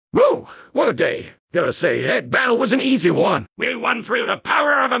Woo! What a day. Gotta say, that battle was an easy one. We won through the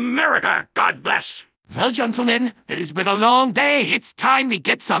power of America. God bless. Well, gentlemen, it has been a long day. It's time we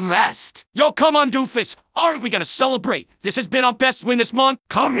get some rest. Yo, come on, doofus. Aren't we gonna celebrate? This has been our best win this month.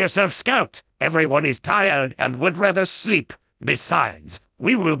 Calm yourself, Scout. Everyone is tired and would rather sleep. Besides,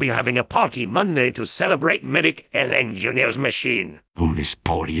 we will be having a party Monday to celebrate Medic and Engineer's machine. Oh, this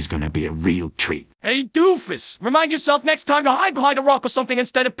party is gonna be a real treat. Hey, doofus. Remind yourself next time to hide behind a rock or something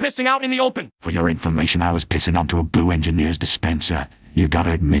instead of pissing out in the open. For your information, I was pissing onto a Blue Engineer's dispenser. You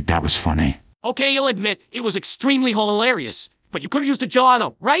gotta admit that was funny. Okay, you'll admit, it was extremely hilarious. But you could've used a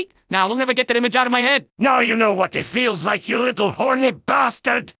gelato, right? Now I'll never get that image out of my head. Now you know what it feels like, you little horny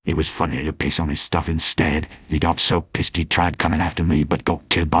bastard! It was funny to piss on his stuff instead. He got so pissed he tried coming after me, but got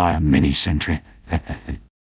killed by a mini-sentry.